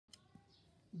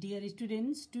Dear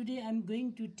students, today I am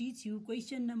going to teach you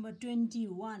question number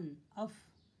 21 of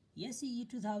SEE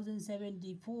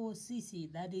 2074 CC,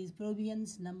 that is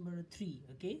provisions number 3.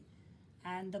 Okay,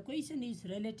 and the question is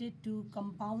related to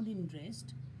compound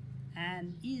interest,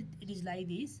 and it is like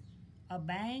this: a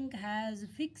bank has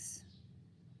fixed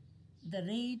the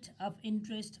rate of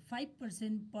interest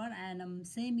 5% per annum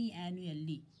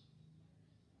semi-annually,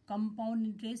 compound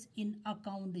interest in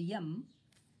account M,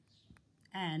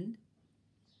 and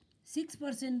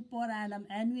 6% per annum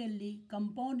annually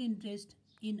compound interest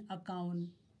in account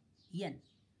N.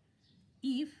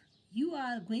 If you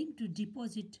are going to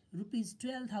deposit rupees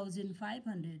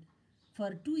 12,500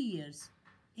 for 2 years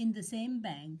in the same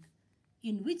bank,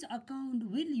 in which account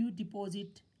will you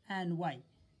deposit and why?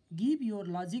 Give your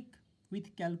logic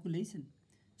with calculation.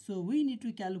 So we need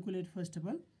to calculate first of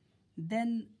all,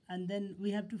 then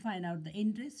we have to find out the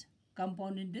interest,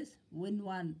 compound interest, in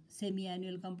one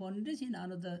semi-annual compound interest, in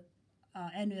another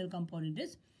annual compound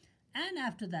interest, and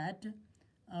after that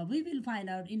we will find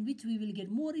out in which we will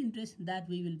get more interest, that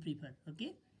we will prefer.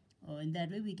 Okay, in that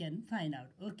way we can find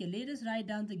out. Okay, let us write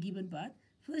down the given part.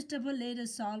 First of all, let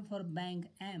us solve for bank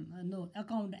M,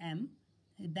 account M.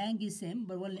 Bank is same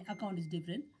but only account is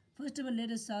different. First of all,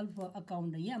 let us solve for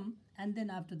account M, and then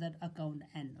after that account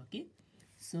N. Okay,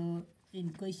 so in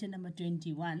question number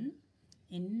 21,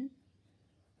 in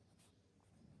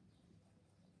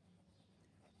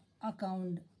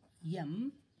account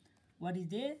M, what is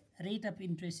the rate of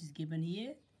interest is given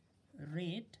here.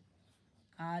 Rate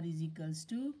R is equals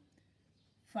to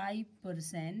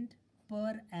 5%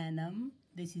 per annum.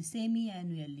 This is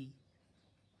semi-annually.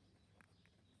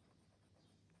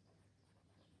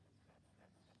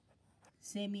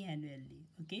 Semi-annually,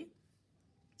 okay,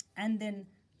 and then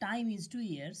time is 2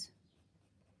 years.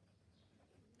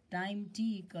 Time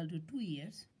T equal to 2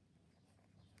 years,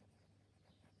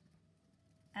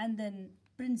 and then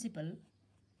principal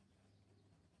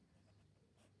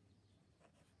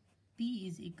P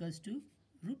is equals to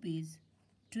rupees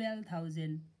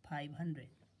 12,500.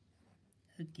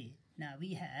 Okay, now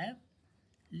we have,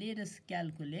 let us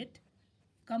calculate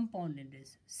compound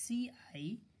interest.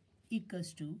 CI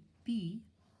equals to P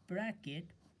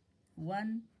bracket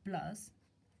 1 plus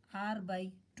R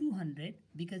by 200,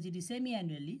 because it is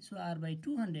semi-annually, so R by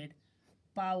 200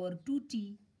 power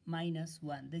 2T minus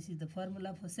 1. This is the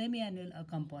formula for semi-annual or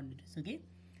compound interest. Okay,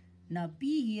 now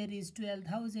P here is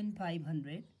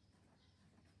 12,500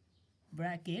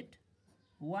 bracket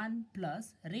 1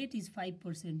 plus rate is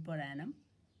 5% per annum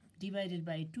divided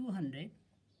by 200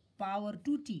 power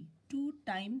 2T. 2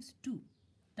 times 2,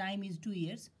 time is 2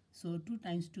 years, so 2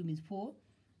 times 2 means 4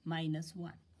 minus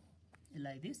 1,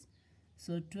 like this.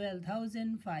 So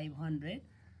 12,500.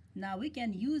 Now we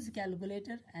can use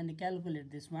calculator and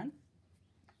calculate this one.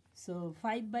 So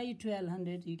 5 by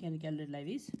 1200 you can calculate like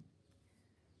this.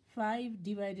 5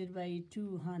 divided by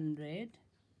 200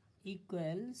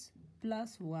 equals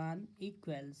plus 1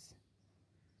 equals,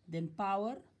 then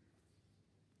power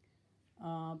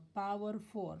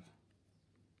 4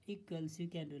 equals, you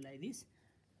can do like this.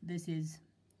 This is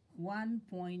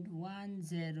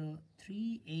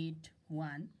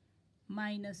 1.10381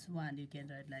 minus 1, you can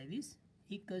write like this,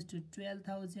 equals to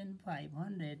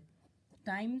 12,500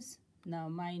 times, now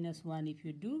minus 1 if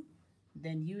you do,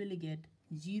 then you will get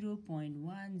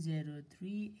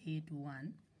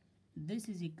 0.10381. This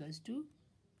is equals to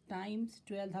times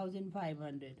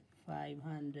 12,500,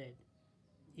 500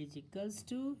 is equals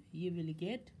to, you will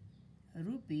get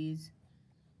rupees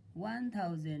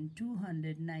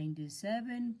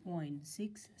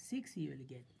 1,297.66 you will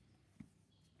get.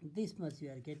 This much you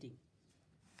are getting.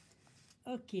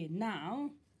 Okay,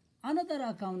 now another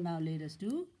account. Now let us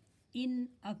do in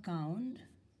account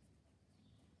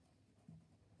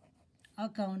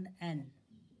N.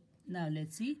 Now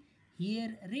let's see,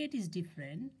 here rate is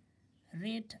different.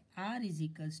 Rate R is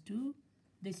equals to,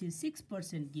 this is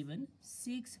 6% given,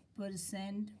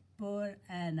 6% per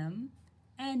annum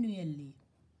annually.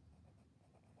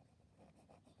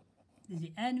 This is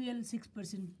annual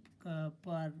 6%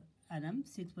 per annum,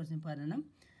 6% per annum.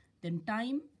 Then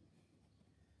time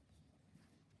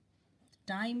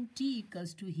T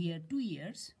equals to here 2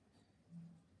 years,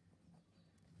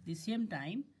 the same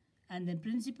time, and then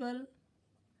principal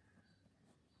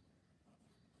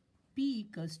P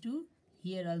equals to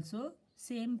here also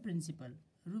same principal,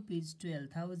 rupees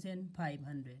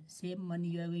 12,500. Same money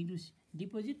you are going to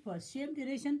deposit for same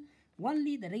duration,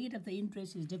 only the rate of the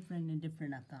interest is different in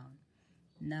different account.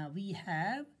 Now we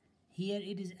have here,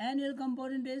 it is annual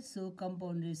compound interest, so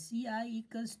compound interest CI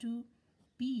equals to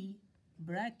P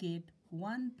bracket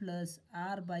 1 plus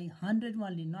R by 100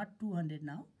 only, not 200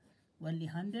 now, only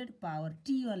 100 power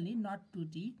t only, not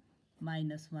 2t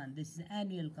minus 1. This is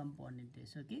annual component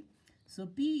is, okay. So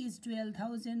P is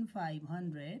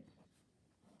 12,500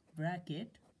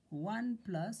 bracket 1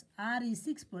 plus R is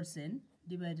 6%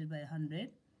 divided by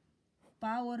 100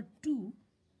 power 2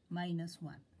 minus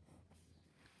 1.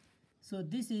 So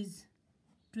this is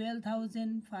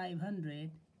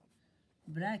 12,500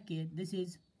 bracket, this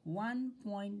is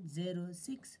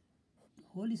 1.06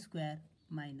 whole square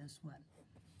minus 1.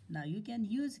 Now you can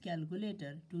use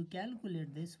calculator to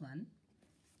calculate this one.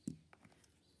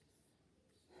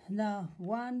 Now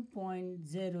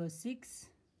 1.06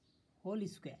 whole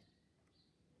square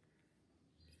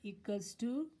equals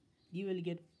to, you will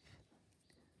get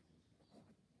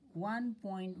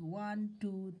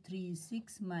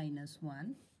 1.1236 minus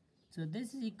 1. So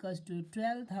this is equals to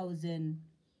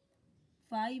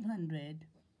 12,500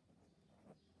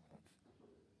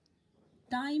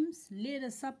 times, let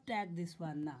us subtract this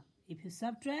one now. If you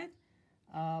subtract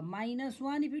minus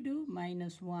 1, if you do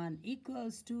minus 1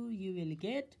 equals to, you will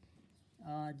get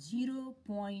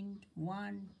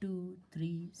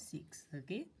 0.1236,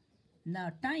 okay.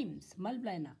 Now times,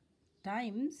 multiply now,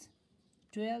 times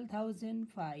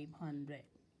 12,500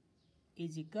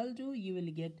 is equal to, you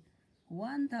will get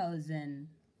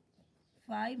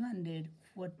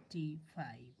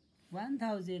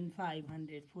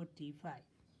 1,545.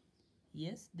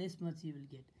 Yes, this much you will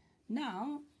get.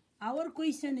 Now our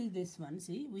question is this one.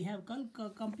 See, we have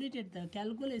completed the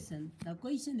calculation. The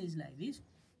question is like this: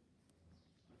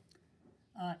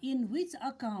 in which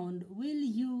account will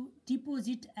you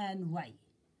deposit and why?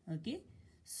 Okay,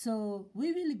 so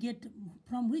we will get,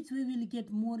 from which we will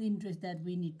get more interest, that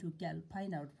we need to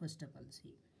find out first of all.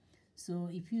 See, so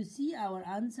if you see our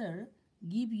answer,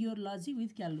 give your logic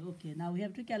with okay, now we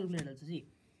have to calculate also. See,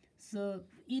 so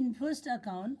in first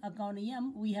account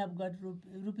M, we have got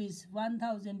rupees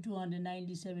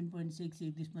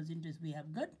 1,297.68, this much interest we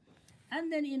have got.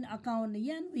 And then in account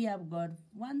N, we have got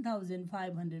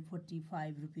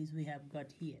 1,545 rupees we have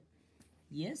got here.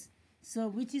 Yes, so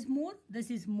which is more? This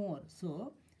is more.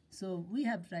 So we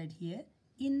have tried here,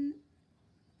 in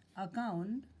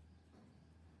account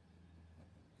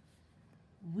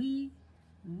we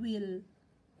will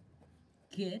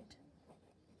get,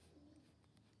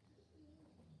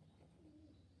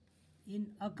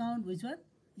 in account which one?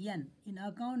 N. In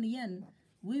account N,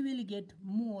 we will get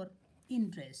more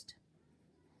interest.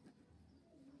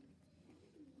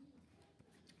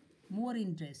 More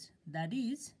interest. That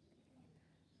is,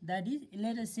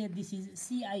 let us say this is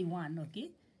CI1,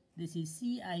 okay? This is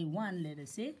CI1, let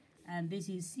us say, and this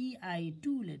is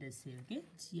CI2, let us say, okay?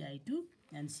 CI2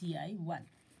 and CI1.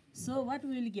 So what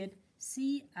we will get?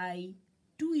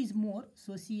 CI2 is more,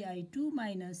 so CI2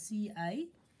 minus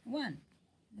CI1.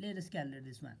 Let us calculate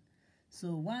this one.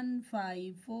 So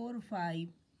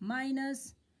 1545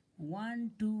 minus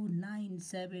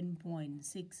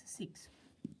 1297.66.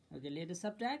 Okay, let us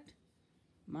subtract.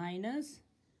 Minus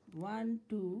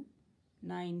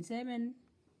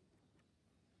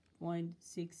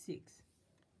 1297.66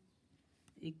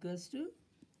 equals to,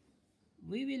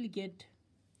 we will get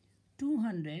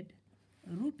 200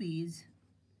 rupees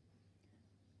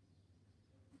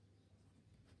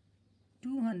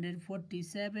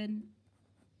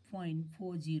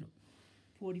 247.40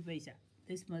 40 paisa.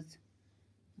 This much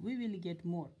we will get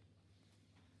more.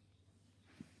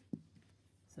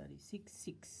 Sorry,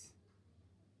 66.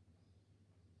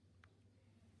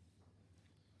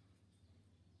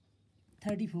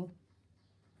 $34.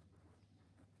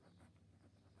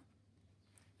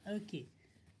 Okay,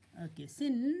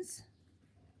 since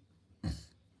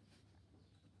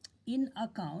in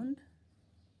account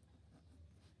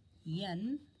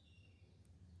N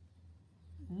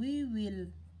we will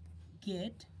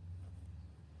get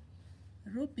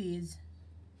rupees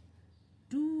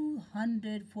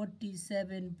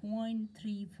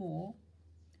 247.34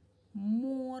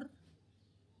 more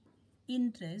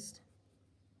interest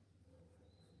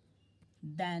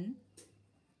than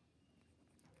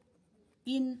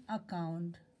in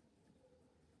account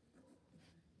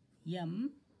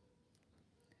M,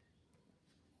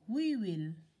 we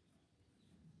will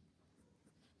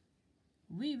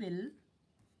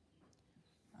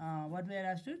what we are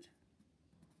asked to,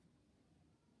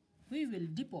 we will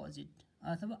deposit,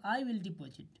 I will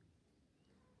deposit,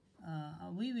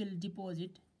 we will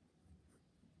deposit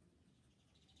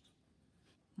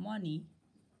money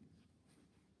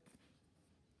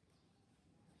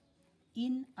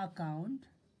in account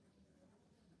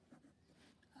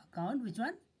which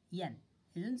one? N,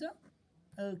 isn't so?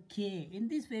 Okay, in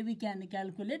this way we can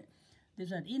calculate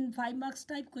this one. In 5 marks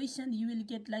type question, you will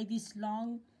get like this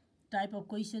long type of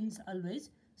questions always.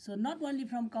 So not only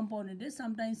from compound interest,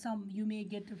 sometimes some you may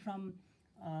get from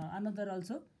another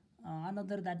also,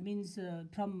 another, that means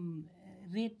from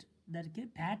rate, that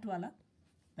VAT wala,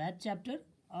 VAT chapter,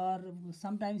 or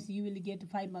sometimes you will get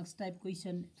 5 marks type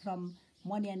question from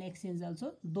money and exchange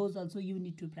also. Those also you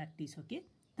need to practice. Okay,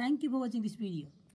 thank you for watching this video.